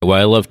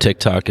Why I love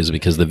TikTok is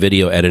because the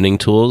video editing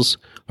tools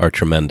are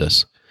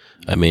tremendous.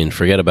 I mean,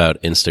 forget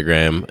about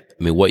Instagram.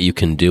 I mean, what you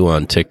can do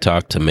on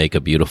TikTok to make a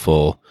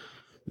beautiful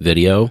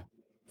video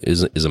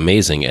is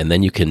amazing. And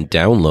then you can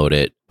download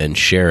it and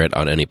share it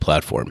on any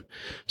platform.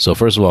 So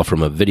first of all,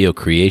 from a video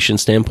creation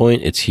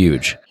standpoint, it's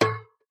huge.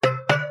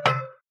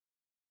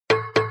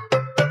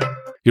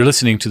 You're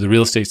listening to the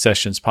Real Estate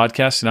Sessions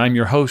podcast, and I'm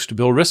your host,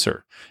 Bill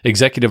Risser,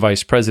 Executive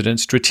Vice President,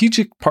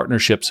 Strategic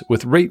Partnerships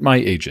with Rate My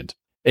Agent,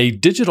 a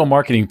digital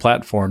marketing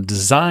platform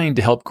designed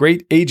to help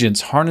great agents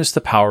harness the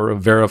power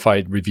of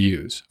verified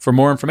reviews. For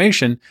more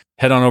information,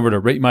 head on over to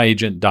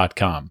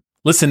ratemyagent.com.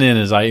 Listen in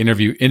as I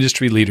interview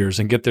industry leaders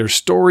and get their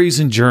stories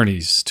and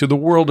journeys to the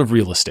world of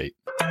real estate.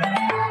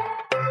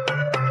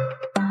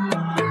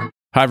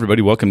 Hi,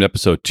 everybody. Welcome to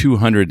episode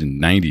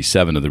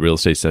 297 of the Real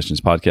Estate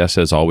Sessions podcast.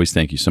 As always,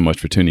 thank you so much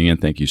for tuning in.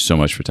 Thank you so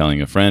much for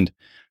telling a friend.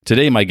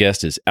 Today, my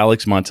guest is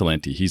Alex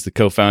Montalenti. He's the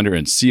co-founder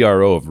and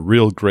CRO of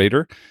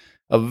RealGrader,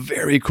 a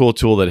very cool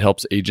tool that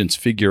helps agents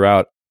figure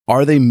out,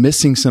 are they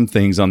missing some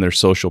things on their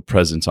social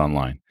presence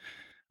online?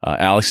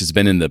 Alex has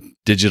been in the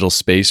digital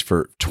space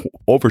for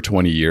over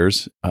 20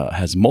 years,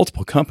 has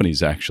multiple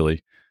companies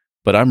actually.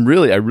 But I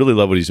really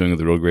love what he's doing with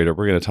the RealGrader.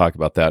 We're going to talk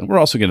about that. And we're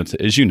also going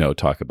to, as you know,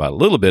 talk about a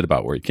little bit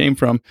about where he came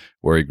from,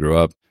 where he grew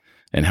up,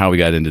 and how we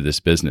got into this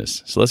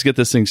business. So let's get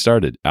this thing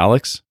started.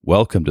 Alex,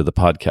 welcome to the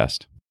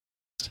podcast.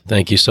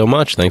 Thank you so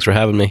much. Thanks for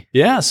having me.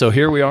 Yeah, so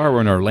here we are.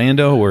 We're in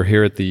Orlando. We're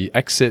here at the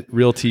Exit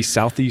Realty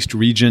Southeast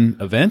Region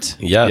event.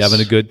 Yes. You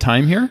having a good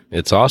time here?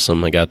 It's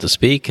awesome. I got to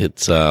speak.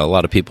 It's a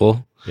lot of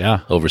people.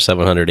 Yeah. Over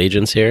 700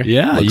 agents here.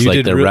 Yeah. Looks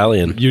like they're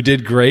rallying. You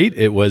did great.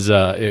 It was,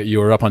 you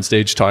were up on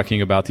stage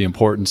talking about the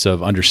importance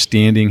of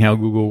understanding how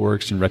Google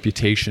works and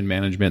reputation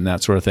management and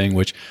that sort of thing,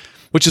 which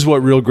is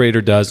what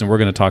RealGrader does. And we're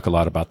going to talk a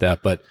lot about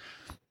that.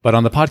 But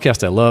on the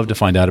podcast, I love to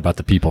find out about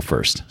the people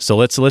first. So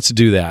let's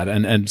do that.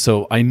 And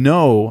so I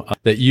know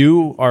that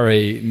you are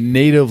a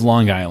native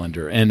Long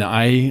Islander, and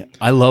I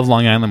love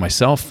Long Island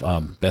myself.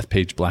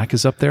 Bethpage Black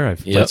is up there.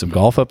 I've played some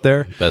golf up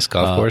there. Best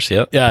golf course.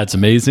 Yep. Yeah, it's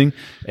amazing.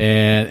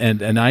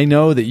 And I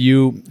know that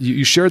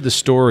you shared the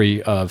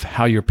story of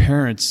how your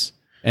parents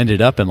ended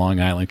up in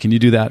Long Island. Can you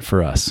do that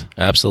for us?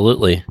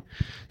 Absolutely.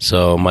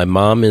 So my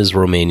mom is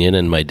Romanian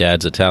and my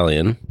dad's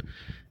Italian,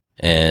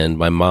 and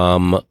my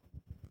mom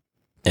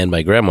and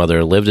my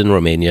grandmother lived in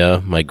Romania.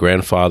 My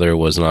grandfather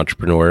was an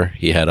entrepreneur.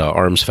 He had an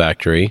arms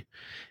factory.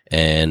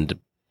 And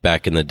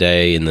back in the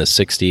day, in the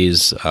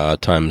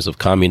 60s, times of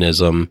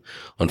communism,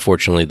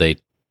 unfortunately,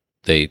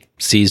 they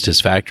seized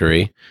his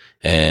factory.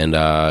 And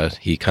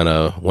he kind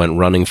of went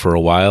running for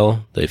a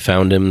while. They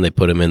found him. They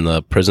put him in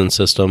the prison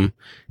system.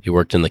 He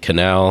worked in the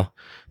canal.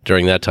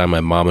 During that time, my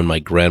mom and my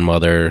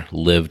grandmother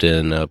lived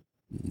in a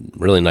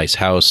really nice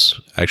house.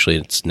 Actually,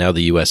 it's now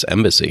the U.S.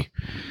 Embassy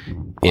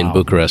in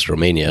Bucharest,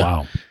 Romania.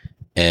 Wow.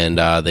 And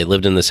they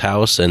lived in this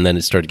house, and then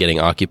it started getting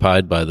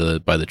occupied by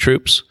the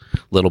troops.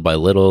 Little by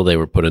little, they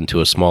were put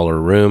into a smaller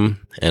room,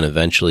 and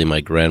eventually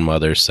my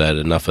grandmother said,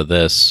 enough of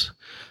this,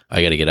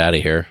 I got to get out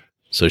of here.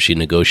 So she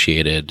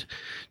negotiated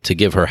to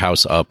give her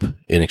house up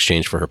in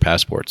exchange for her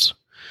passports.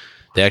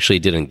 They actually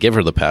didn't give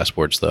her the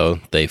passports, though.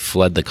 They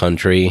fled the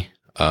country,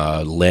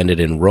 landed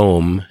in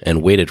Rome,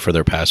 and waited for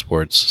their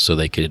passports so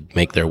they could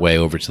make their way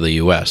over to the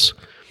U.S.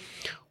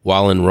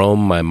 While in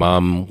Rome, my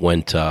mom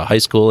went to high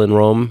school in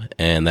Rome,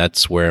 and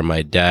that's where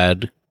my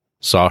dad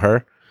saw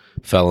her,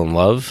 fell in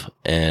love,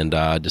 and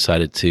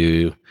decided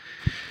to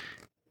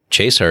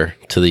chase her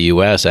to the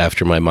U.S.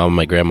 after my mom and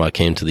my grandma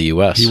came to the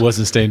U.S. He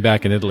wasn't staying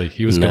back in Italy.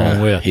 He was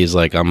going with. He's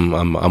like,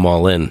 I'm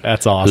all in.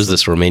 That's awesome. Who's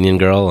this Romanian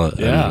girl?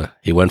 Yeah. And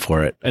he went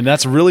for it. And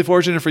that's really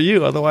fortunate for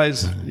you.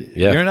 Otherwise,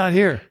 you're not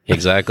here.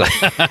 Exactly.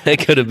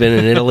 It could have been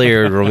in Italy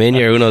or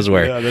Romania or who knows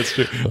where. Yeah, that's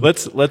true.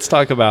 Let's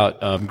talk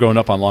about growing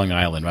up on Long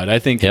Island, right? I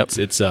think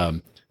it's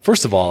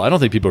first of all, I don't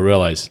think people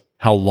realize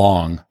how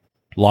long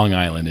Long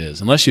Island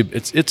is. Unless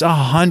it's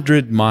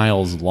 100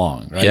 miles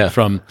long, right? Yeah.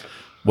 From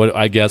what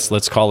I guess,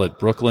 let's call it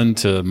Brooklyn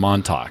to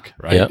Montauk,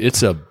 right? Yep.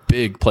 It's a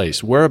big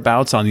place.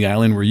 Whereabouts on the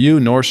island were you?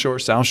 North Shore,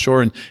 South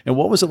Shore? And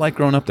what was it like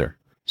growing up there?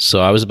 So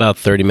I was about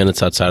 30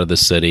 minutes outside of the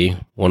city,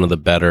 one of the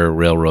better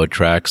railroad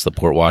tracks, the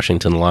Port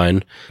Washington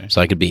line. Okay.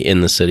 So I could be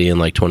in the city in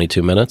like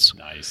 22 minutes.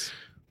 Nice.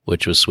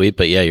 Which was sweet.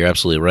 But yeah, you're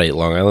absolutely right.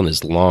 Long Island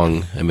is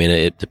long. I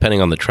mean,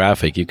 depending on the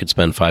traffic, you could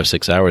spend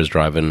 5-6 hours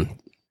driving,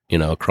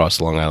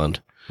 across Long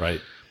Island. Right.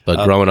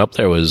 But growing up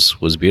there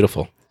was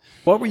beautiful.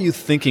 What were you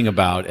thinking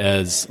about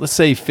as, let's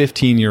say,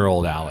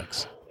 15-year-old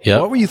Alex? Yeah.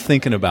 What were you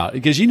thinking about?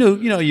 Because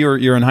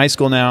you're in high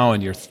school now,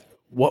 and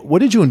what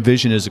did you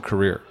envision as a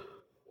career?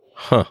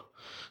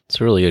 It's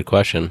a really good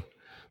question.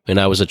 I mean,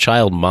 I was a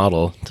child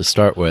model to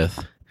start with.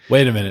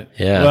 Wait a minute.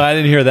 Yeah. Well, I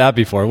didn't hear that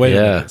before. Wait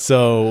a minute.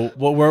 So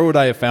where would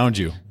I have found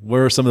you?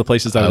 Where are some of the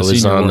places I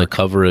was on the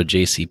cover of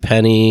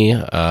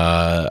JCPenney.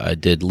 I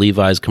did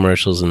Levi's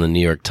commercials in the New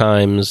York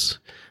Times,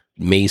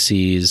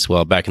 Macy's.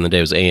 Well, back in the day,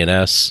 it was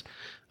A&S,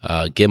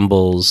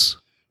 Gimbals.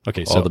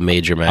 Okay, all the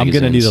major magazines.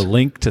 I'm going to need a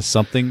link to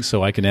something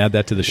so I can add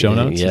that to the show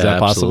notes. Yeah, is that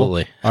possible?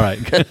 Absolutely. All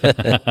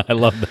right. I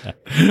love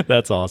that.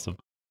 That's awesome.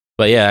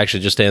 But yeah, actually,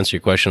 just to answer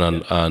your question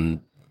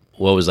on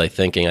what was I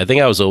thinking, I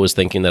think I was always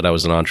thinking that I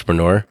was an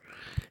entrepreneur.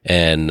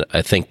 And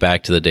I think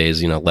back to the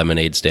days,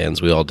 lemonade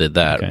stands, we all did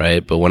that,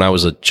 right? But when I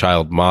was a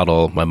child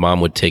model, my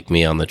mom would take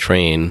me on the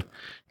train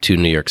to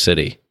New York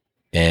City.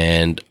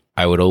 And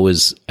I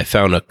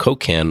found a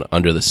Coke can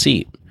under the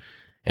seat.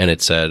 And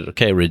it said,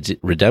 okay,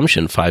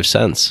 redemption, 5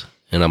 cents.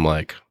 And I'm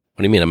like,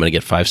 what do you mean? I'm going to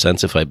get 5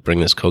 cents if I bring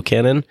this Coke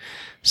can in?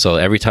 So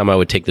every time I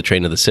would take the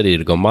train to the city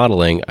to go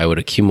modeling, I would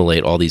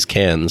accumulate all these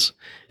cans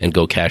and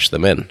go cash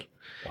them in.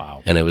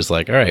 Wow. And it was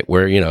like, all right,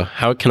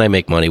 how can I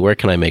make money? Where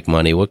can I make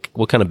money?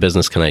 What kind of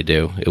business can I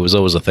do? It was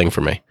always a thing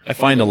for me. I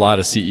find a lot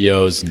of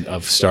CEOs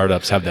of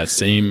startups have that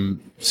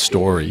same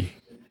story,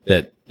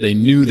 that they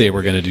knew they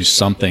were going to do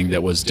something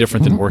that was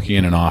different than working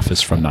in an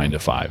office from 9 to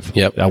 5.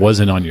 Yep. That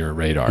wasn't on your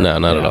radar. No,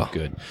 not at all.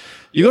 Good.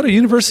 You go to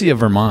University of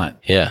Vermont.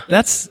 Yeah.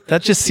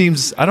 That just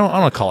seems, I don't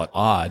want to call it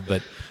odd,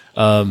 but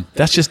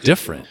that's just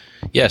different.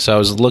 Yeah, so I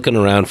was looking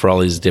around for all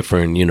these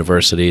different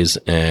universities,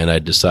 and I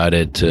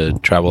decided to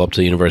travel up to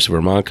the University of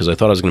Vermont because I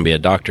thought I was going to be a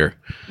doctor.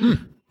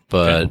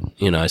 But,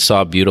 I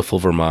saw beautiful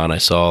Vermont. I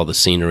saw all the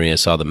scenery. I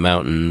saw the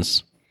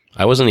mountains.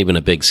 I wasn't even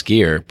a big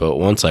skier, but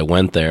once I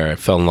went there, I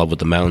fell in love with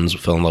the mountains,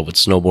 fell in love with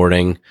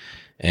snowboarding,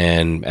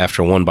 and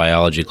after one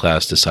biology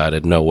class,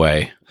 decided, no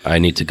way, I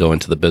need to go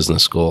into the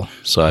business school.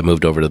 So I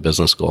moved over to the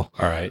business school.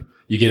 All right.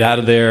 You get out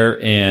of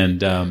there,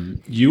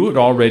 and you had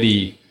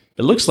already,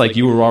 it looks like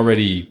you were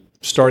already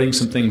starting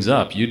some things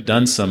up. You'd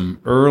done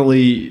some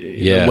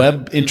early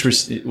web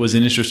interest. It was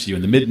an interest to you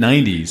in the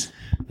mid-90s.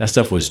 That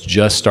stuff was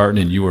just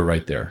starting, and you were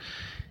right there.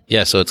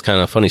 Yeah, so it's kind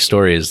of a funny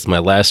story. Is my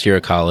last year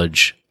of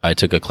college, I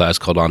took a class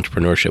called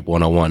Entrepreneurship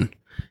 101,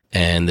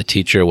 and the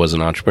teacher was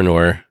an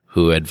entrepreneur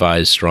who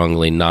advised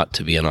strongly not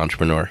to be an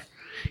entrepreneur.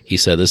 He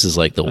said, this is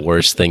like the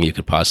worst thing you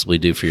could possibly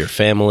do for your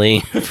family,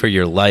 for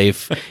your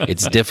life.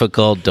 It's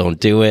difficult. Don't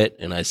do it.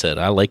 And I said,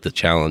 I like the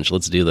challenge.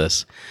 Let's do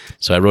this.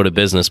 So I wrote a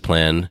business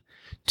plan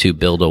to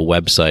build a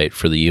website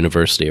for the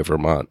University of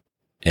Vermont.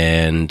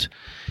 And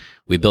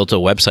we built a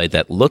website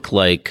that looked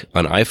like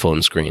an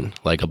iPhone screen,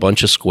 like a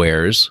bunch of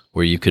squares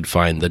where you could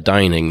find the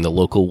dining, the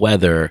local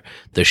weather,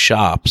 the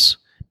shops.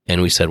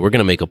 And we said, we're going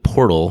to make a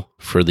portal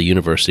for the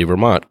University of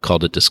Vermont,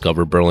 called it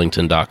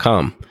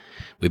discoverburlington.com.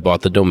 We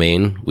bought the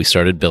domain, we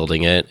started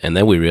building it, and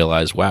then we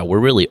realized, wow, we're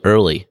really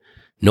early.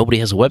 Nobody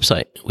has a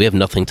website. We have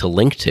nothing to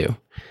link to.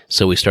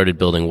 So we started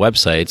building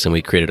websites, and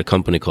we created a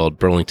company called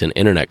Burlington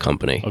Internet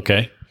Company.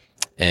 Okay.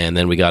 And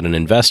then we got an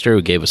investor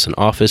who gave us an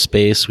office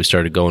space. We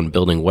started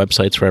building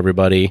websites for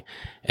everybody.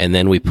 And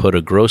then we put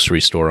a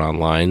grocery store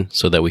online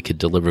so that we could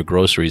deliver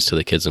groceries to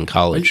the kids in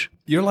college.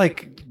 You're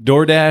like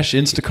DoorDash,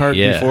 Instacart,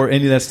 before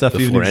any of that stuff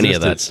even existed? Before any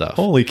of that stuff.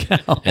 Holy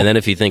cow. And then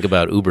if you think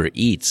about Uber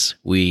Eats,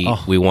 we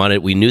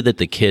knew that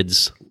the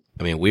kids,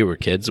 we were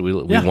kids, we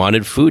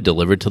wanted food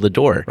delivered to the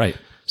door. Right.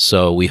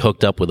 So we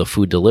hooked up with a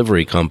food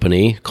delivery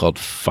company called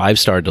 5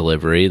 Star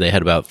Delivery. They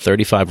had about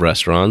 35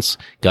 restaurants,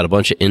 got a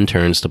bunch of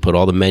interns to put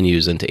all the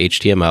menus into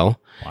HTML.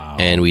 Wow.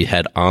 And we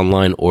had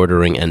online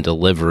ordering and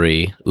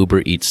delivery,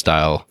 Uber Eats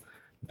style,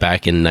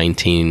 back in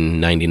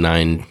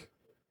 1999.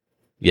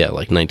 Yeah,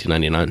 like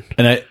 1999.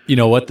 And you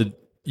know what?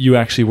 You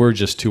actually were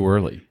just too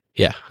early.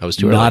 Yeah, I was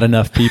too early. Not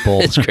enough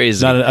people. It's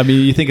crazy.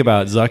 You think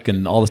about Zuck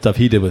and all the stuff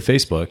he did with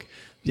Facebook.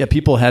 Yeah,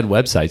 people had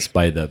websites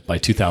by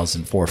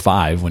 2004 or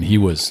 5 when he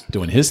was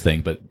doing his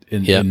thing, but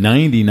in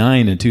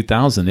 99 and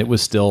 2000, it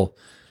was still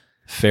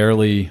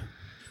fairly.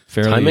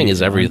 Timing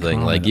is everything.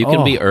 Uncommon. Like you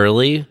can be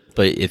early,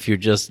 but if you're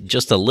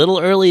just a little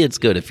early, it's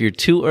good. If you're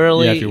too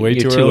early, if you're way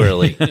too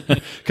early,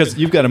 because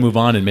you've got to move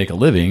on and make a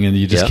living, and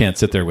you just can't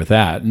sit there with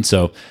that. And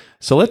so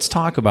let's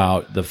talk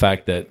about the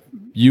fact that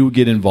you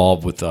get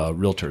involved with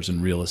realtors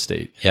and real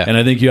estate. Yeah. And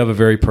I think you have a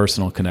very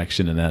personal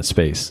connection in that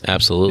space.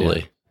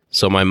 Absolutely. Yeah.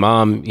 So my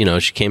mom,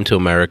 she came to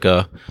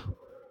America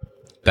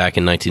back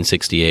in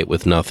 1968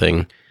 with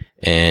nothing,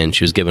 and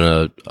she was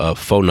given a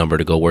phone number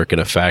to go work in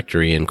a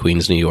factory in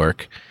Queens, New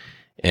York.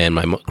 And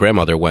my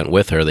grandmother went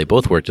with her. They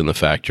both worked in the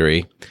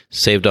factory,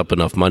 saved up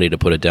enough money to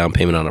put a down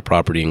payment on a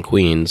property in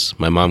Queens.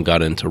 My mom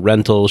got into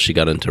rentals. She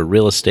got into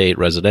real estate,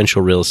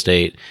 residential real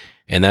estate.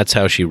 And that's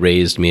how she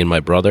raised me and my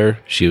brother.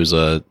 She was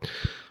a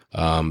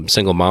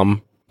single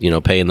mom,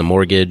 paying the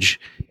mortgage.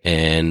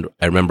 And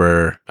I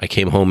remember I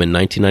came home in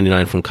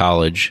 1999 from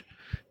college,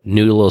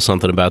 knew a little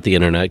something about the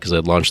internet because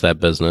I'd launched that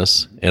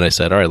business. And I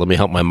said, all right, let me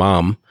help my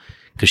mom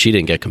because she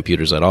didn't get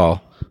computers at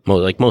all.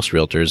 Like most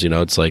realtors,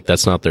 it's like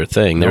that's not their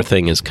thing. Their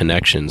thing is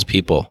connections,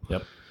 people.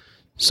 Yep.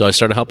 So I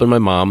started helping my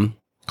mom,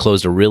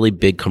 closed a really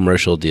big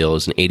commercial deal. It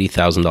was an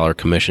 $80,000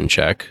 commission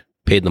check,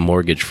 paid the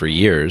mortgage for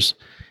years.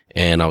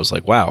 And I was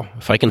like, wow,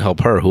 if I can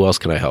help her, who else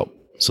can I help?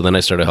 So then I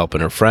started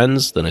helping her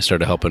friends. Then I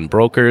started helping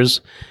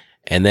brokers.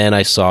 And then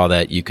I saw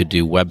that you could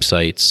do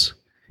websites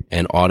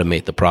and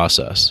automate the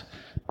process.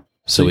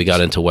 So we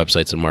got into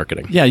websites and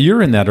marketing. Yeah,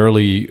 you're in that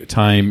early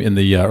time in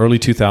the early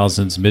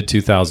 2000s, mid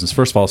 2000s.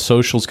 First of all,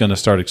 social's going to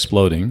start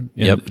exploding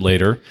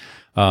later.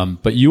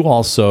 But you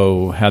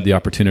also had the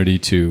opportunity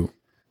to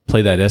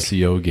play that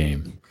SEO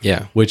game.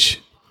 Yeah.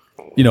 Which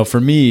for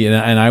me,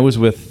 and I was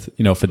with,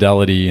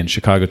 Fidelity and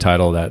Chicago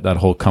Title, that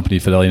whole company,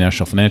 Fidelity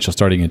National Financial,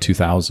 starting in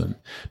 2000.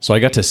 So I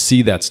got to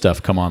see that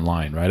stuff come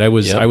online, right? I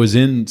was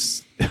in,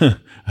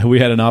 we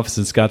had an office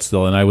in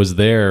Scottsdale, and I was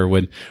there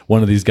when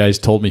one of these guys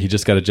told me he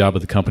just got a job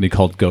with a company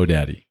called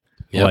GoDaddy.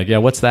 Yep. Like, yeah,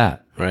 what's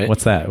that? Right.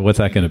 What's that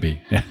going to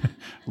be?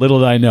 Little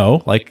did I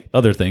know, like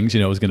other things,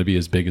 it was going to be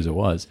as big as it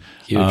was.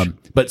 Huge.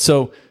 But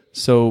so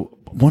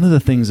one of the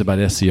things about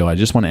SEO, I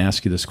just want to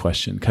ask you this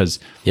question, because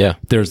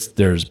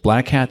there's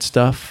black hat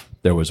stuff.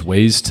 There was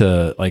ways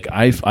to, like,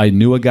 I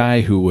knew a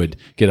guy who would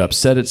get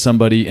upset at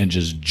somebody and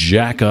just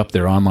jack up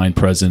their online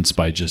presence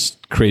by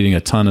just creating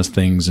a ton of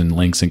things and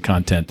links and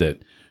content that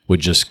would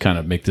just kind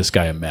of make this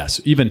guy a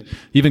mess. Even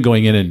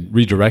going in and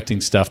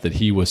redirecting stuff that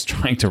he was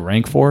trying to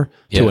rank for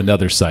to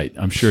another site.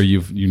 I'm sure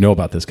you know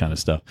about this kind of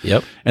stuff.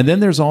 Yep. And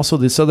then there's also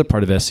this other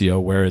part of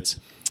SEO where it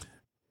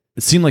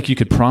seemed like you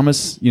could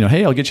promise,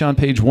 hey, I'll get you on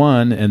page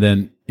 1, and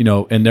then,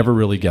 and never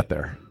really get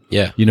there.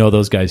 Yeah.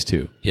 Those guys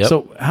too. Yep.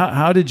 So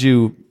how did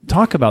you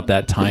talk about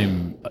that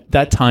time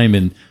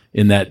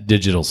in that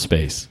digital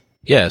space?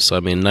 Yeah, so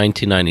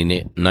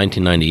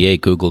 1998,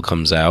 Google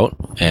comes out,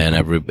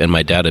 and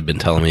my dad had been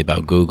telling me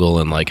about Google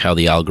and like how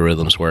the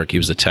algorithms work. He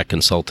was a tech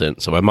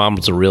consultant. So my mom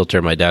was a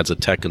realtor, my dad's a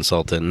tech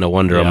consultant. No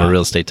wonder I'm a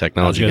real estate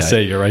technology guy. I was going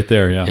to say, you're right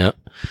there, yeah. Yeah.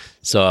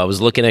 So I was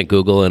looking at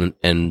Google, and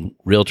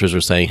realtors were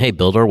saying, hey,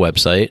 build our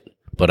website,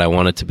 but I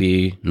want it to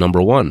be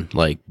number 1,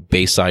 like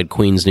Bayside,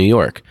 Queens, New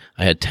York.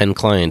 I had 10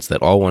 clients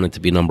that all wanted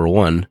to be number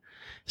 1.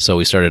 So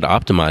we started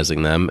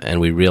optimizing them, and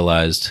we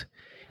realized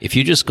if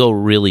you just go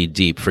really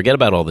deep, forget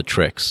about all the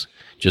tricks,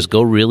 just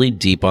go really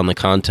deep on the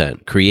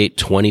content, create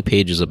 20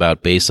 pages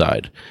about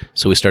Bayside.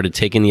 So we started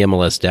taking the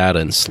MLS data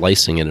and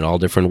slicing it in all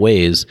different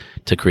ways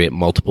to create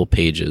multiple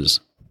pages.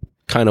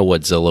 Kind of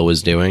what Zillow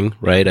is doing,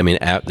 right? And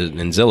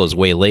Zillow's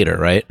way later,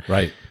 right?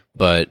 Right.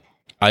 But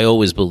I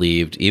always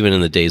believed, even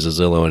in the days of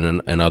Zillow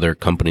and other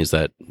companies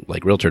that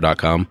like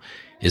Realtor.com,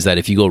 is that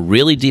if you go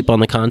really deep on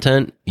the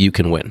content, you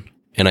can win.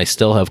 And I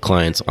still have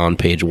clients on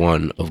page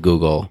 1 of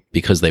Google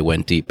because they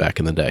went deep back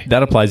in the day.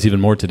 That applies even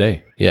more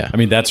today. Yeah.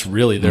 That's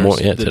really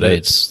today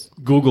it's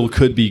Google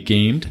could be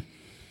gamed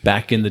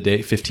back in the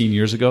day, 15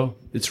 years ago.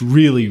 It's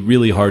really,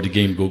 really hard to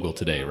game Google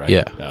today, right?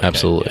 Yeah,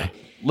 absolutely. Yeah.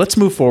 Let's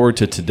move forward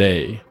to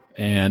today.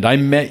 And I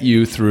met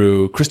you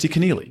through Christy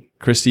Keneally.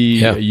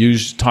 Christy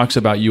talks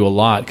about you a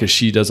lot because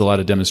she does a lot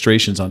of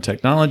demonstrations on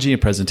technology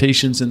and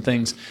presentations and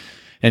things.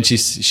 And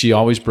she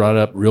always brought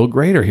up Real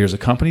Grader. Here's a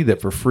company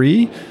that for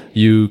free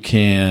you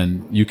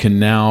can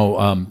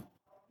now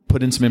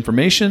put in some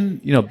information,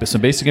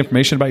 some basic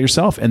information about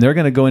yourself, and they're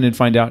going to go in and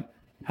find out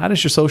how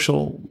does your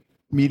social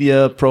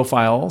media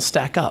profile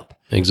stack up.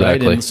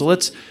 Exactly. Right? And so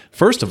let's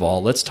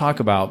talk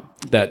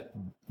about that.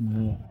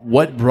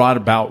 What brought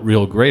about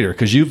Real Grader?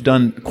 Because you've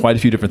done quite a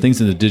few different things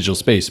in the digital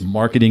space,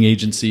 marketing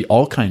agency,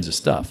 all kinds of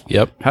stuff.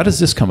 Yep. How does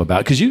this come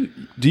about? Because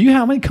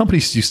how many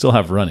companies do you still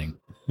have running?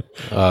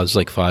 It's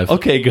like 5.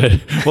 Okay, good.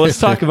 Well, let's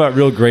talk about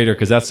Real Grader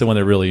because that's the one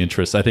that really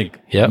interests, I think,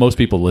 most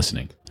people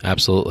listening.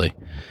 Absolutely.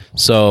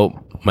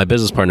 So my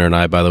business partner and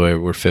I, by the way,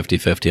 we're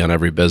 50-50 on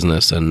every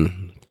business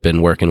and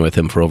been working with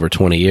him for over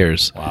 20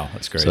 years. Wow,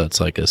 that's great. So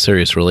it's like a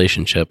serious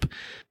relationship.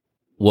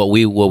 What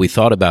we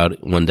thought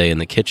about one day in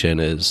the kitchen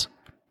is,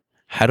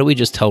 how do we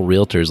just tell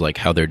realtors like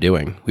how they're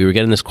doing? We were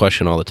getting this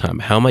question all the time.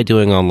 How am I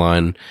doing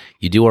online?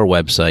 You do our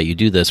website, you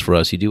do this for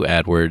us, you do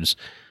AdWords.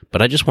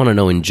 But I just want to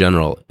know in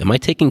general, am I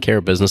taking care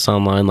of business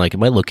online? Like,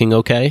 am I looking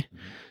okay?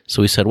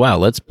 So we said, wow,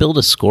 let's build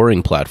a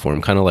scoring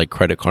platform, kind of like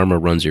Credit Karma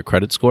runs your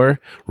credit score.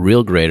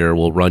 Real Grader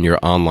will run your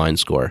online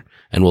score,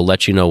 and we'll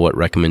let you know what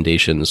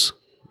recommendations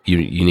you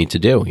need to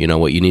do,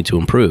 what you need to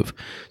improve.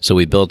 So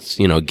we built,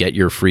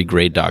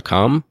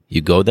 getyourfreegrade.com.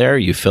 You go there,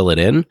 you fill it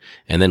in,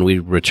 and then we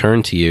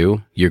return to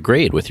you your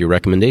grade with your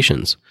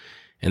recommendations.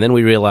 And then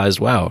we realized,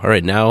 wow, all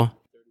right, now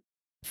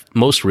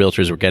most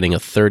realtors were getting a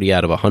 30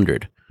 out of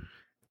 100.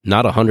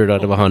 Not 100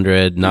 out of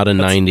 100, not a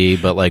 90,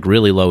 but like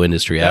really low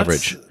industry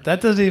average.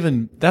 That's not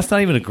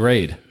even a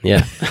grade.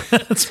 Yeah.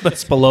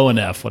 that's below an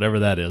F, whatever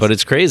that is. But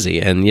it's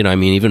crazy. And,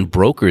 even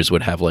brokers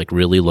would have like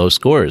really low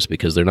scores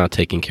because they're not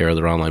taking care of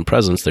their online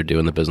presence. They're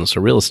doing the business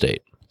of real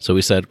estate. So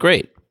we said,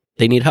 great,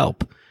 they need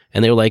help.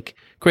 And they were like,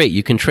 great,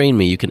 you can train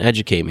me, you can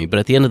educate me, but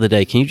at the end of the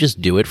day, can you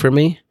just do it for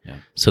me? Yeah.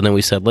 So then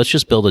we said, let's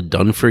just build a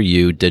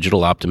done-for-you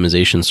digital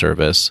optimization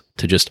service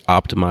to just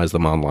optimize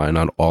them online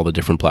on all the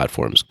different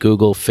platforms: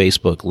 Google,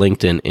 Facebook,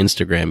 LinkedIn,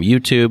 Instagram,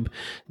 YouTube,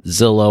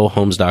 Zillow,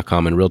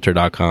 Homes.com, and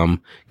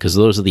Realtor.com, because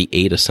those are the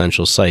 8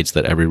 essential sites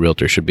that every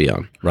realtor should be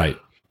on. Right.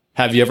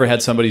 Have you ever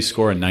had somebody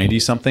score a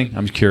 90-something?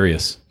 I'm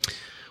curious.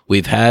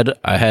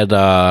 I had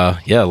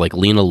like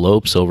Lena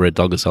Lopes over at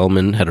Douglas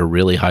Elliman had a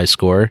really high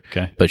score.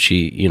 Okay. But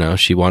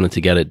she wanted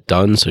to get it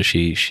done, so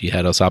she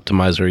had us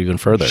optimize her even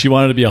further. She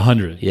wanted to be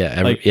 100.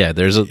 Yeah.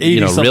 There's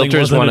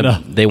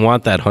realtors they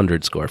want that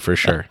 100 score for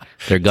sure.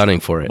 They're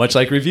gunning for it. Much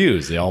like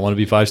reviews. They all want to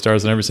be 5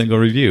 stars on every single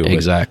review.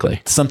 Exactly.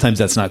 Sometimes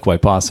that's not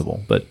quite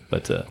possible, but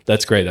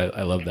that's great.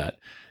 I love that.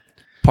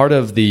 Part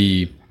of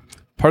the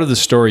part of the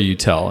story you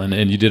tell,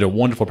 and you did a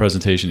wonderful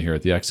presentation here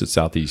at the Exit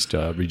Southeast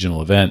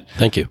regional event.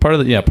 Thank you. Part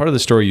of the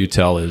story you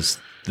tell is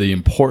the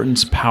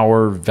importance,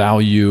 power,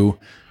 value,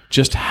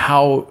 just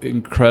how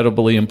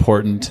incredibly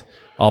important,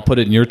 I'll put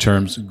it in your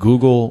terms,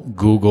 Google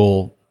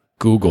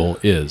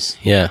is.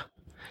 Yeah,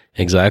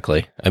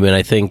 exactly. I mean,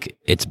 I think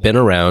it's been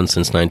around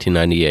since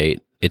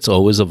 1998. It's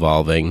always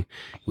evolving.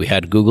 We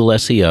had Google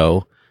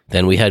SEO,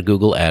 then we had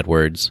Google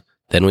AdWords,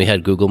 then we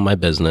had Google My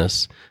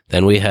Business,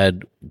 then we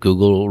had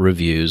Google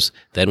Reviews,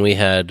 then we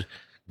had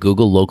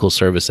Google Local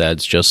Service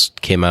Ads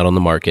just came out on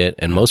the market,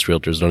 and most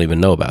realtors don't even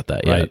know about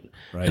that yet.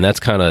 Right. And that's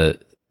kind of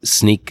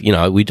sneak,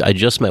 I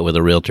just met with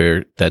a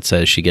realtor that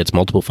says she gets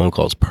multiple phone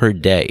calls per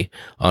day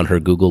on her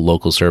Google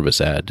Local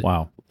Service Ad.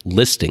 Wow.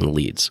 Listing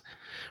leads,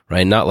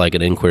 right? Not like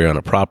an inquiry on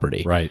a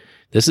property. Right.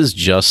 This is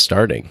just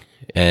starting.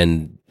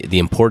 And the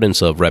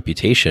importance of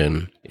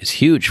reputation is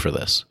huge for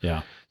this.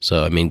 Yeah.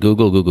 So, I mean,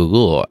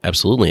 Google,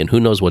 absolutely. And who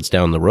knows what's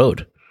down the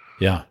road?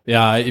 Yeah.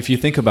 Yeah. If you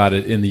think about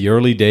it, in the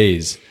early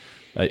days,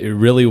 it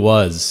really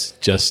was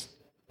just,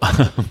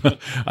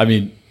 I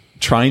mean,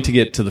 trying to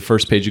get to the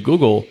first page of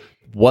Google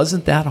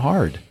wasn't that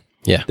hard.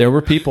 Yeah. There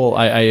were people,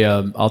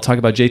 I'll talk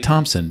about Jay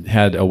Thompson,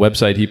 had a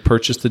website. He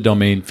purchased the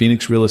domain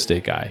Phoenix Real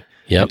Estate Guy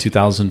in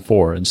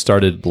 2004 and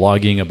started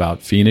blogging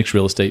about Phoenix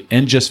real estate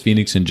and just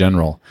Phoenix in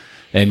general,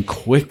 and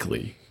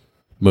quickly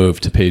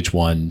moved to page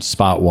one,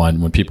 spot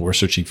one, when people were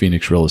searching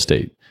Phoenix real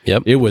estate.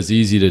 Yep. It was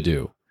easy to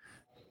do.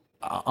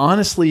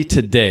 Honestly,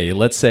 today,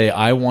 let's say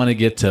I want to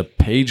get to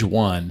page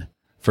one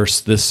for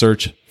this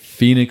search,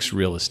 Phoenix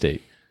real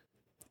estate.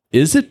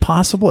 Is it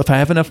possible if I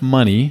have enough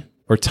money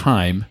or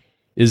time?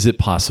 Is it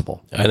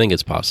possible? I think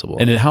it's possible.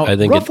 And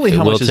roughly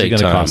how much is it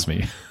going to cost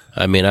me?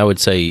 I mean, I would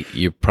say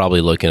you're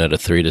probably looking at a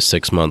 3 to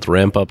 6 month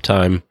ramp up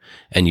time,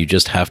 and you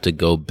just have to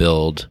go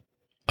build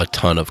a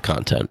ton of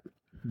content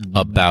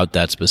about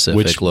that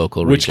specific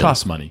local region. Which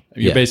costs money.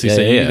 You're basically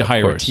saying you need to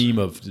hire a team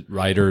of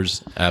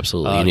writers.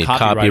 Absolutely. You need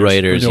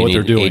copywriters, you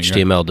need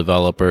HTML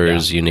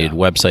developers, you need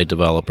website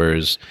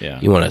developers. Yeah.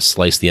 You want to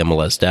slice the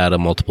MLS data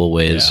multiple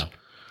ways. Yeah.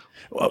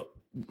 Well,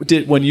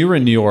 when you were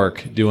in New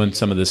York doing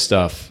some of this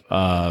stuff,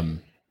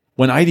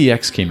 when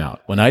IDX came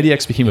out, when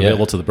IDX became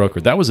available to the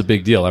broker, that was a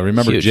big deal. I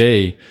remember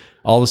Jay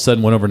all of a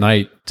sudden went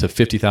overnight to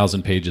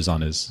 50,000 pages on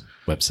his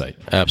website.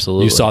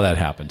 Absolutely. You saw that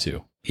happen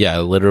too. Yeah, I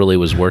literally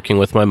was working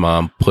with my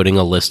mom, putting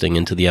a listing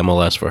into the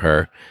MLS for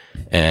her,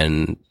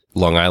 and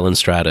Long Island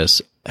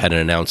Stratus had an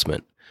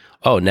announcement.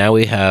 Oh, now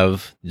we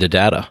have the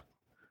data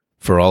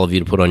for all of you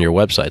to put on your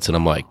websites. And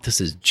I'm like,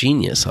 this is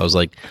genius. I was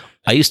like,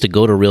 I used to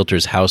go to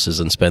realtors' houses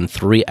and spend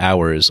 3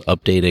 hours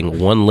updating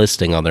one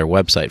listing on their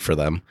website for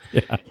them.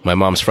 Yeah. My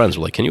mom's friends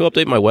were like, can you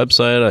update my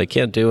website? I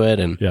can't do it.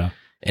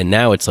 And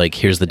now it's like,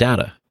 here's the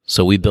data.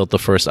 So we built the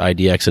first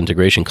IDX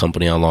integration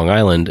company on Long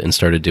Island and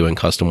started doing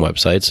custom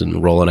websites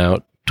and rolling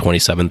out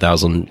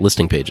 27,000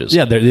 listing pages.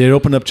 Yeah, they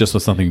opened up just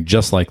with something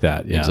just like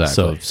that. Yeah.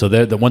 Exactly.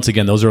 So once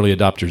again, those early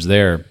adopters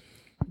there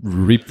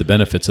reap the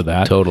benefits of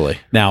that. Totally.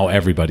 Now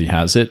everybody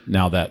has it.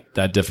 Now that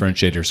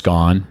differentiator's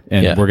gone.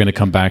 And we're going to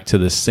come back to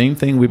the same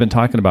thing we've been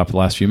talking about for the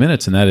last few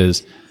minutes, and that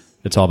is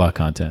it's all about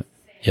content.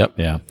 Yep.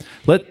 Yeah.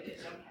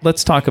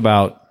 Let's talk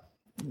about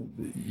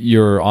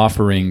your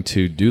offering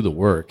to do the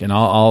work. And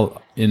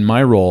I'll in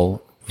my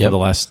role for the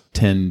last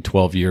 10,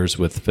 12 years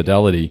with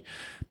Fidelity,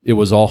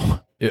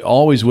 it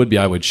always would be,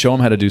 I would show them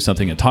how to do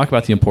something and talk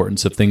about the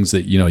importance of things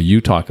that,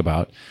 you talk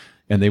about.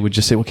 And they would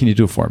just say, well, can you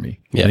do it for me?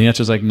 Yeah. And the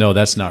answer is like, no,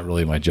 that's not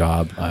really my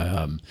job.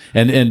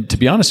 And to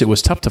be honest, it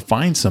was tough to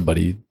find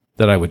somebody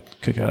that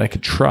I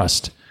could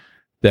trust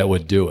that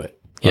would do it.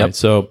 Right? Yep.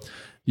 So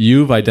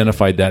you've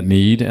identified that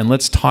need, and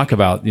let's talk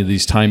about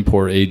these time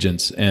poor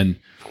agents. And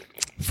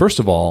first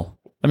of all,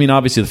 I mean,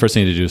 obviously the first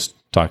thing to do is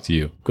talk to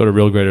you. Go to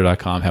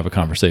realgrader.com, have a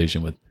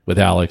conversation with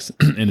Alex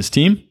and his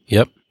team.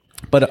 Yep.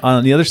 But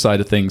on the other side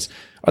of things,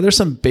 are there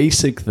some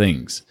basic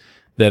things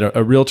that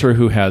a realtor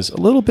who has a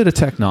little bit of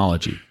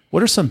technology,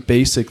 what are some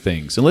basic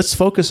things? And let's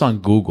focus on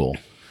Google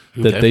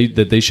that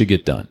they should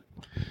get done.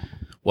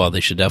 Well, they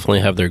should definitely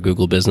have their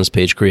Google business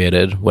page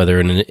created, whether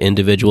an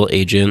individual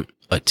agent,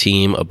 a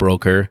team, a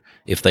broker.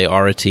 If they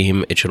are a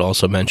team, it should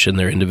also mention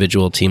their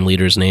individual team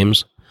leaders'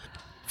 names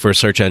for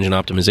search engine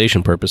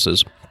optimization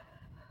purposes.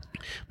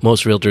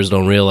 Most realtors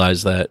don't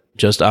realize that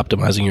just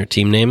optimizing your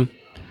team name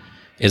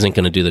isn't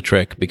going to do the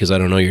trick, because I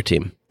don't know your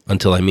team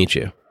until I meet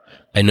you.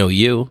 I know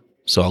you,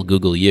 so I'll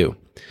Google you.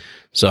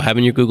 So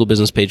having your Google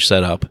business page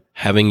set up,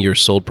 having your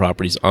sold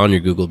properties on your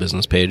Google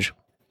business page,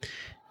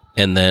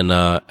 and then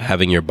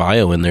having your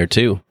bio in there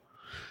too.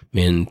 I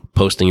mean,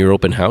 posting your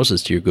open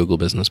houses to your Google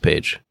business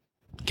page,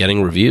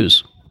 getting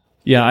reviews.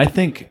 Yeah, I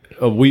think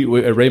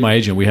we at Ray My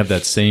Agent, we have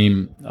that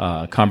same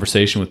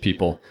conversation with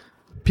people.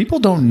 People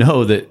don't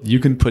know that you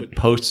can put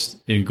posts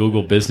in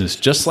Google Business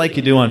just like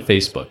you do on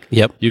Facebook.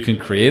 Yep. You can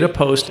create a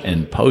post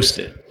and post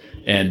it.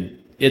 And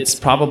it's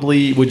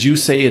probably, would you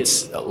say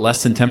it's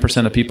less than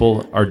 10% of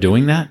people are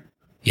doing that?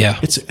 Yeah.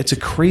 It's a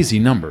crazy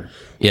number.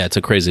 Yeah, it's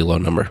a crazy low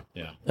number.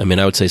 Yeah. I mean,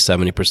 I would say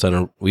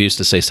 70% we used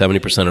to say 70%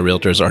 of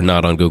realtors are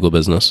not on Google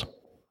Business.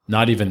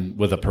 not even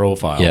with a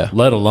profile, Yeah.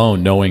 let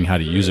alone knowing how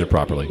to use it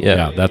properly.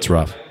 Yeah. That's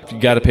rough. You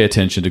got to pay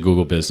attention to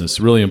Google Business.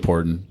 Really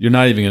important. You're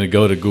not even going to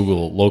go to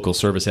Google local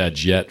service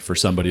ads yet for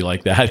somebody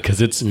like that because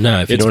it's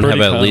No, if you it's don't have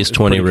pretty at least it's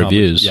 20 pretty common.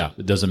 reviews. Yeah,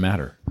 it doesn't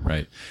matter,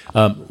 right?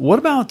 What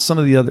about some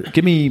of the other?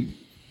 Give me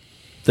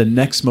the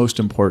next most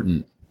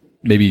important,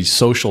 maybe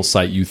social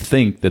site you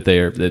think that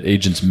that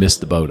agents missed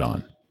the boat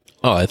on.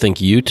 Oh, I think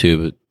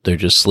YouTube, they're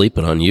just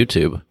sleeping on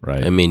YouTube.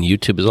 Right. I mean,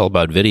 YouTube is all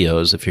about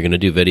videos. If you're going to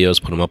do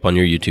videos, put them up on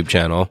your YouTube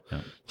channel.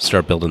 Yeah.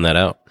 Start building that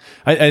out.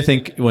 I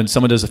think when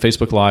someone does a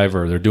Facebook Live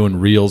or they're doing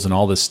Reels and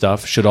all this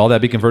stuff, should all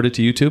that be converted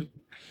to YouTube?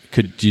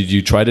 Did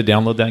you try to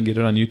download that and get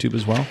it on YouTube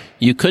as well?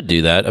 You could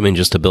do that. I mean,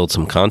 just to build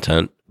some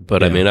content.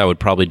 But I mean, I would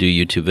probably do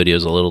YouTube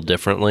videos a little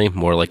differently,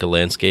 more like a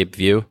landscape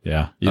view.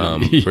 Yeah.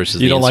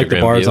 Versus you don't like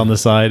the bars view. on the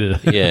side?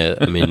 Yeah.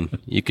 I mean,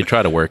 you could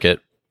try to work it.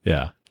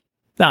 Yeah.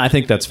 No, I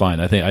think that's fine.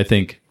 I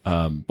think.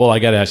 Well, I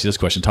got to ask you this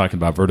question. Talking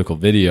about vertical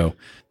video,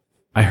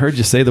 I heard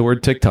you say the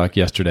word TikTok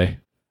yesterday.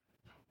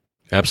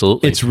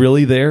 Absolutely, it's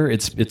really there.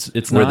 It's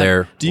we're not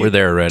there. We're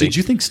there already. Did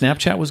you think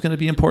Snapchat was going to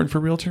be important for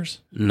realtors?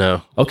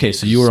 No. Okay,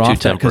 so you were off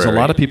that because a temporary.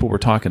 lot of people were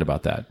talking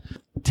about that.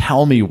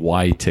 Tell me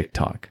why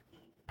TikTok.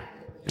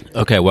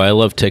 Okay, why I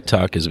love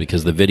TikTok is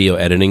because the video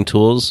editing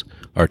tools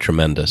are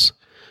tremendous.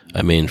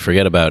 I mean,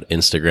 forget about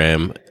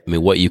Instagram. I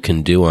mean, what you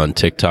can do on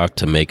TikTok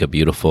to make a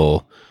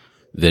beautiful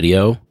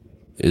video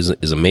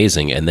is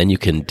amazing. And then you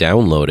can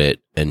download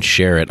it and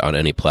share it on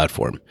any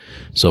platform.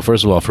 So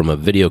first of all, from a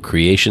video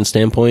creation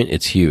standpoint,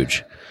 it's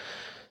huge.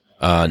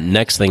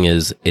 Next thing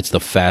is it's the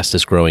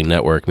fastest growing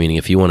network, meaning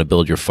if you want to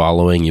build your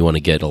following, you want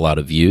to get a lot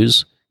of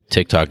views,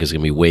 TikTok is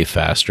going to be way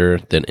faster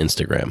than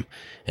Instagram.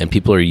 And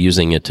people are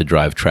using it to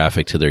drive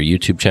traffic to their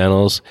YouTube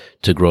channels,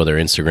 to grow their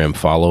Instagram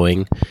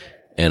following.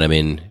 And I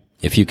mean,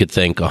 if you could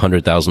think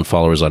 100,000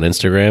 followers on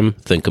Instagram,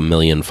 think 1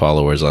 million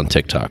followers on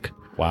TikTok.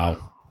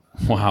 Wow.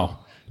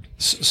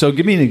 So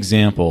give me an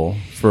example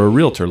for a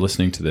realtor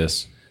listening to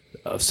this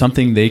of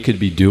something they could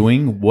be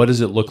doing. What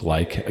does it look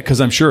like? Because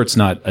I'm sure it's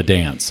not a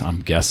dance. I'm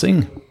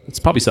guessing it's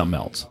probably something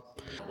else.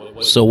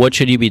 So what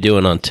should you be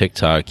doing on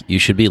TikTok? You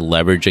should be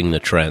leveraging the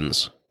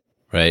trends,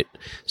 right?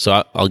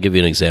 So I'll give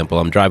you an example.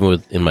 I'm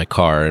driving in my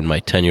car, and my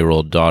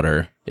 10-year-old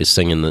daughter is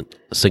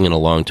singing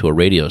along to a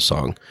radio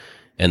song.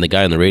 And the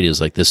guy on the radio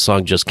is like, this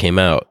song just came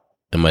out.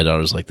 And my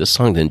daughter's like, this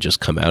song didn't just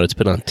come out. It's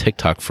been on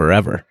TikTok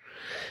forever.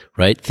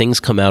 Right? Things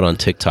come out on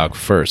TikTok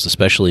first,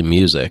 especially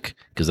music,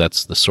 because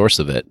that's the source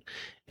of it.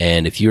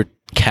 And if you're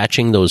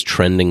catching those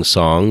trending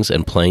songs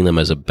and playing them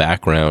as a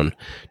background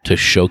to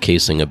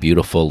showcasing a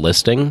beautiful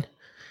listing,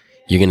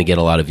 you're going to get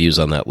a lot of views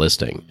on that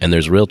listing. And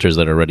there's realtors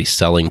that are already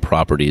selling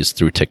properties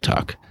through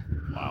TikTok.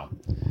 Wow.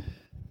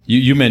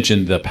 You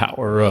mentioned the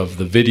power of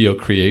the video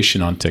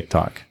creation on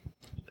TikTok.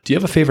 Do you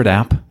have a favorite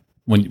app?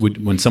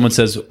 When someone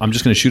says, I'm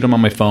just going to shoot them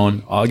on my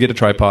phone, I'll get a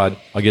tripod,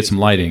 I'll get some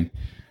lighting.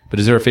 But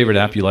is there a favorite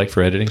app you like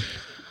for editing?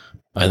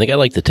 I think I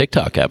like the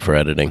TikTok app for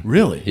editing.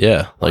 Really?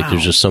 Yeah. Like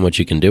There's just so much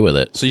you can do with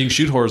it. So you can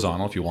shoot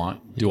horizontal if you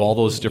want. Do all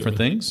those different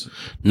things?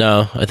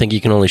 No, I think you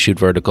can only shoot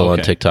vertical on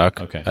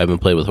TikTok. Okay. I haven't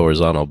played with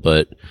horizontal,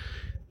 but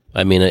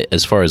I mean,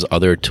 as far as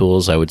other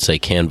tools, I would say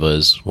Canva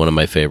is one of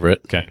my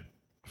favorite. Okay.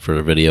 For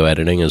video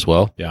editing as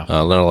well. Yeah.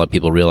 Not a lot of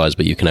people realize,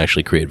 but you can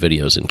actually create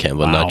videos in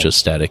Canva, not just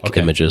static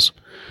images.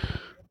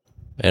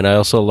 And I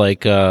also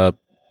like,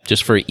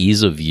 just for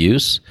ease of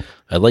use,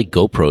 I like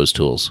GoPro's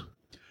tools.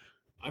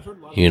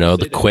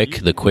 The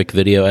quick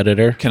video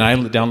editor. Can I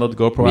download the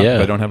GoPro app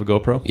if I don't have a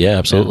GoPro? Yeah,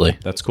 absolutely. Yeah,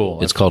 that's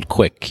cool. It's called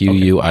Quick,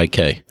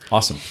 Q-U-I-K.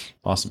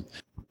 Awesome.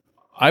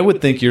 I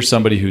would think you're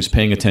somebody who's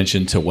paying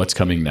attention to what's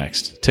coming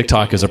next.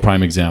 TikTok is a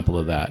prime example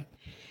of that.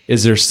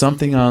 Is there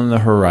something on the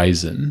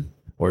horizon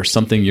or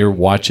something you're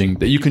watching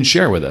that you can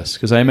share with us?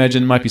 Because I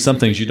imagine it might be some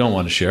things you don't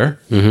want to share.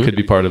 Mm-hmm. Could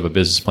be part of a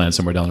business plan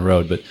somewhere down the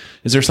road. But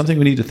is there something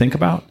we need to think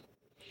about?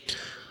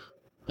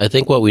 I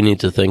think what we need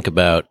to think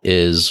about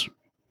is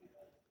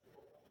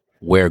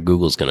where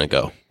Google's going to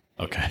go.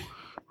 Okay.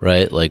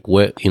 Right? Like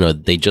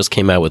they just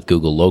came out with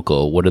Google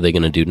Local. What are they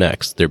going to do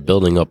next? They're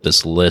building up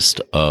this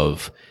list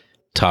of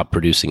top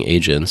producing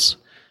agents.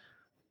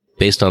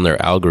 Based on their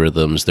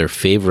algorithms, they're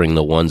favoring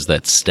the ones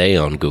that stay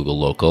on Google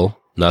Local,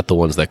 not the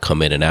ones that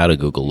come in and out of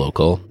Google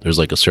Local. There's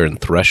like a certain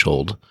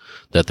threshold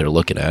that they're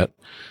looking at.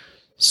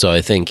 So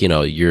I think,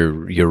 your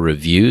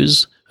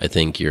reviews, I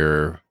think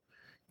your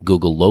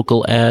Google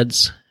Local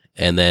ads,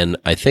 and then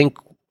I think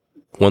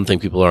one thing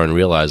people aren't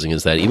realizing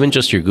is that even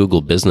just your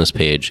Google business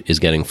page is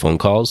getting phone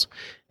calls.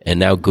 And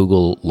now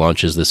Google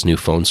launches this new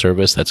phone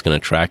service that's going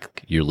to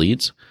track your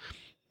leads.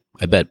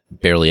 I bet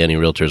barely any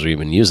realtors are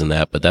even using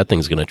that, but that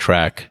thing's going to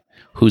track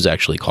who's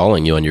actually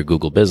calling you on your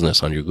Google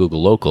business, on your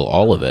Google Local,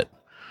 all of it.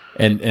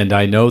 And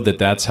I know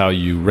that's how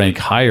you rank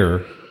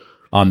higher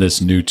on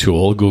this new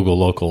tool, Google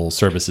Local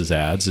Services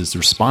ads, is the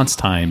response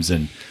times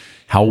and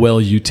how well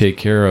you take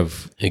care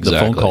of the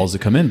phone calls that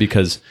come in.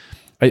 Because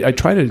I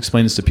try to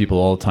explain this to people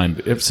all the time.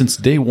 Since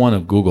day one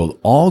of Google,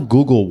 all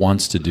Google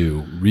wants to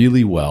do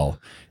really well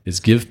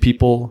is give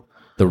people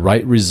the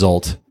right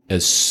result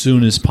as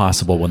soon as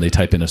possible when they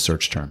type in a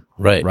search term.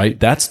 Right. Right?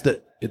 That's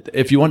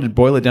if you wanted to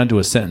boil it down to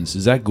a sentence,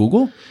 is that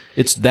Google?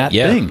 It's that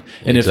thing.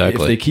 And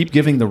exactly. if they keep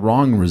giving the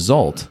wrong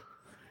result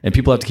and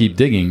people have to keep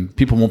digging,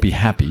 people won't be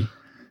happy.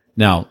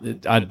 Now,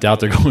 I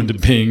doubt they're going to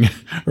Bing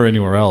or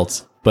anywhere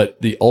else,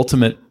 but the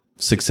ultimate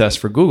success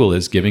for Google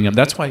is giving them.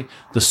 That's why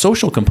the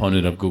social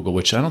component of Google,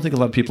 which I don't think a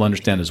lot of people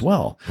understand as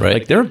well.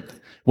 Right. Like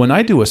when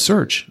I do a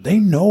search, they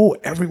know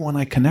everyone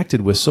I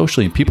connected with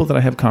socially and people that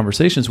I have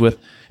conversations with.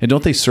 And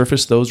don't they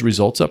surface those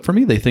results up for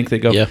me? They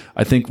go,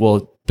 I think,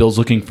 well, Bill's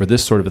looking for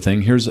this sort of a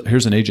thing. Here's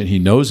an agent he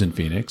knows in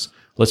Phoenix.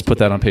 Let's put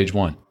that on page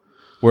 1.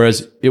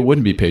 Whereas it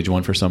wouldn't be page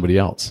 1 for somebody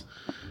else.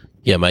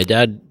 Yeah, my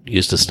dad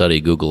used to study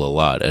Google a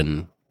lot.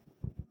 And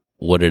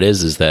what it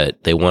is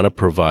that they want to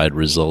provide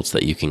results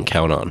that you can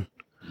count on.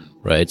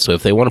 Right. So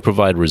if they want to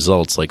provide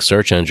results like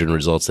search engine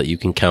results that you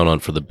can count on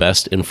for the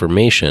best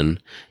information,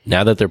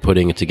 now that they're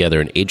putting together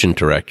an agent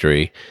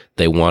directory,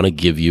 they want to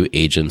give you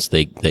agents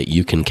that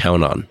you can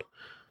count on.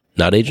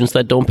 Not agents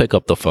that don't pick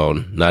up the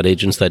phone, not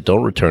agents that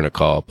don't return a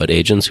call, but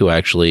agents who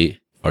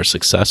actually are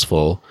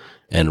successful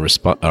and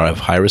have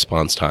high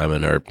response time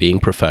and are being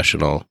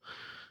professional.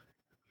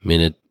 I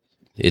mean,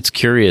 it's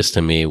curious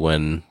to me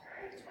when,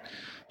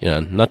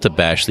 not to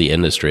bash the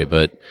industry,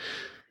 but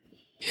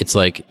it's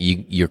like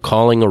you're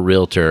calling a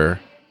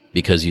realtor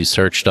because you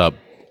searched up,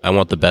 I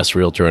want the best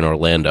realtor in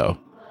Orlando.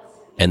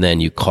 And then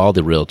you call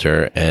the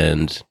realtor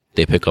and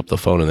they pick up the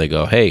phone and they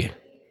go, hey,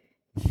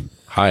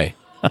 hi.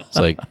 It's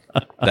like,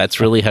 that's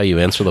really how you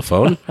answer the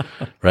phone,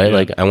 right? Yeah.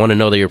 Like, I want to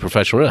know that you're a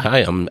professional. Hi,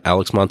 I'm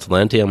Alex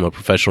Montalenti. I'm a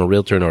professional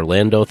realtor in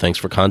Orlando. Thanks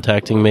for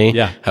contacting me.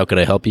 Yeah. How can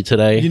I help you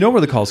today? You know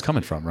where the call's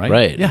coming from, right?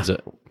 Right. Yeah.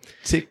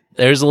 See,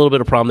 there's a little bit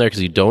of problem there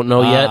because you don't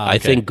know yet. Okay. I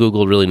think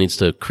Google really needs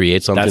to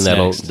create something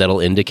that'll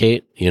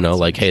indicate,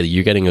 like, hey,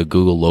 you're getting a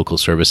Google local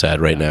service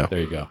ad right now. There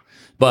you go.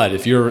 But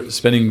if you're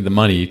spending the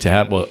money to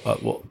have,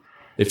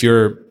 if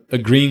you're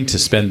agreeing to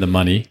spend the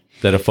money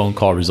that a phone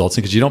call results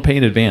in, because you don't pay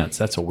in advance.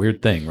 That's a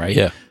weird thing, right?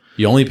 Yeah.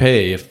 You only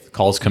pay if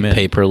calls come in.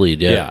 Pay per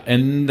lead, yeah. Yeah,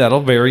 and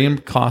that'll vary in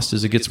cost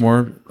as it gets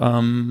more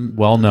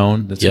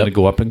well-known. That's going to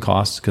go up in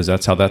cost because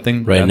that's how that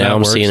thing Right now,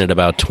 I'm works. seeing it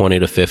about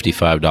 $20 to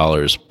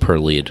 $55 per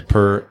lead.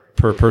 Per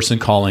person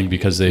calling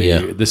because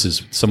this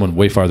is someone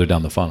way farther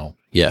down the funnel.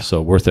 Yeah.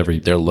 So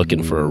they're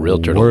looking for a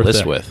realtor to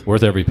list with.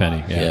 Worth every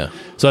penny. Yeah.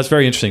 So that's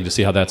very interesting to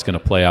see how that's going to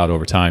play out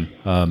over time.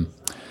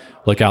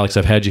 Look, Alex,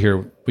 I've had you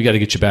here. We got to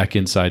get you back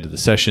inside to the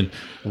session.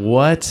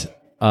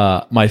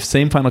 My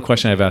same final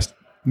question I've asked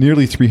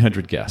nearly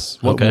 300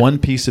 guests. What one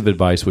piece of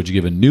advice would you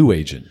give a new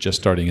agent just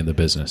starting in the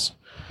business?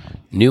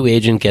 New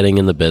agent getting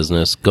in the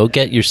business, go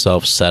get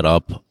yourself set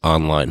up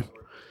online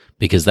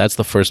because that's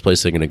the first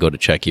place they're going to go to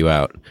check you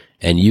out.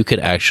 And you could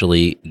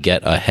actually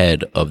get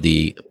ahead of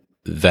the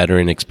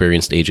veteran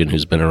experienced agent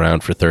who's been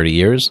around for 30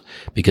 years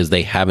because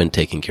they haven't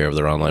taken care of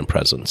their online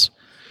presence.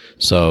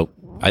 So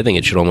I think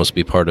it should almost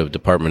be part of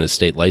Department of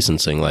State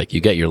licensing. Like,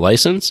 you get your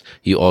license,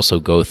 you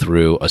also go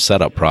through a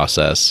setup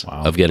process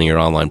of getting your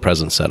online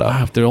presence set up.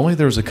 Wow, if there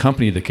was a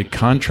company that could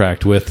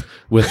contract with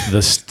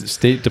the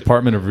State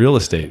Department of Real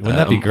Estate, wouldn't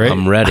that be great?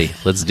 I'm ready.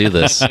 Let's do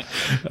this.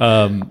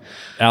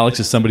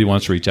 Alex, if somebody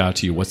wants to reach out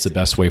to you, what's the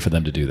best way for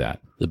them to do that?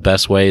 The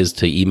best way is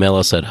to email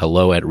us at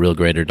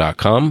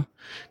hello@realgrader.com.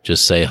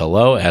 Just say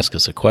hello, ask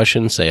us a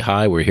question, say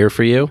hi, we're here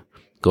for you.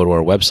 Go to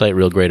our website,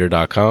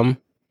 realgrader.com.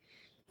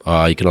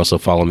 You can also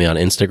follow me on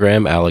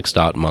Instagram,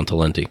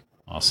 alex.montalenti.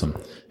 Awesome.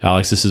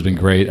 Alex, this has been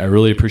great. I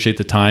really appreciate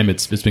the time.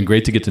 It's been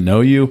great to get to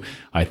know you.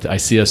 I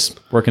see us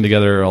working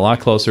together a lot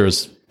closer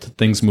as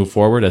things move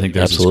forward. I think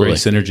there's this great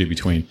synergy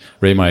between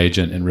Ray, my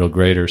agent, and Real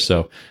Grader.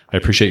 So I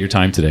appreciate your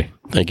time today.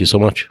 Thank you so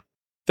much.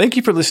 Thank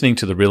you for listening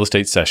to the Real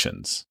Estate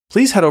Sessions.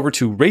 Please head over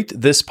to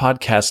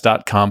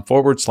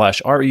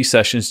ratethispodcast.com/RE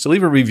sessions to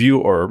leave a review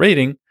or a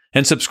rating,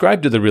 and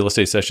subscribe to the Real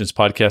Estate Sessions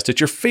podcast at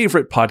your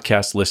favorite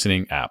podcast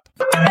listening app.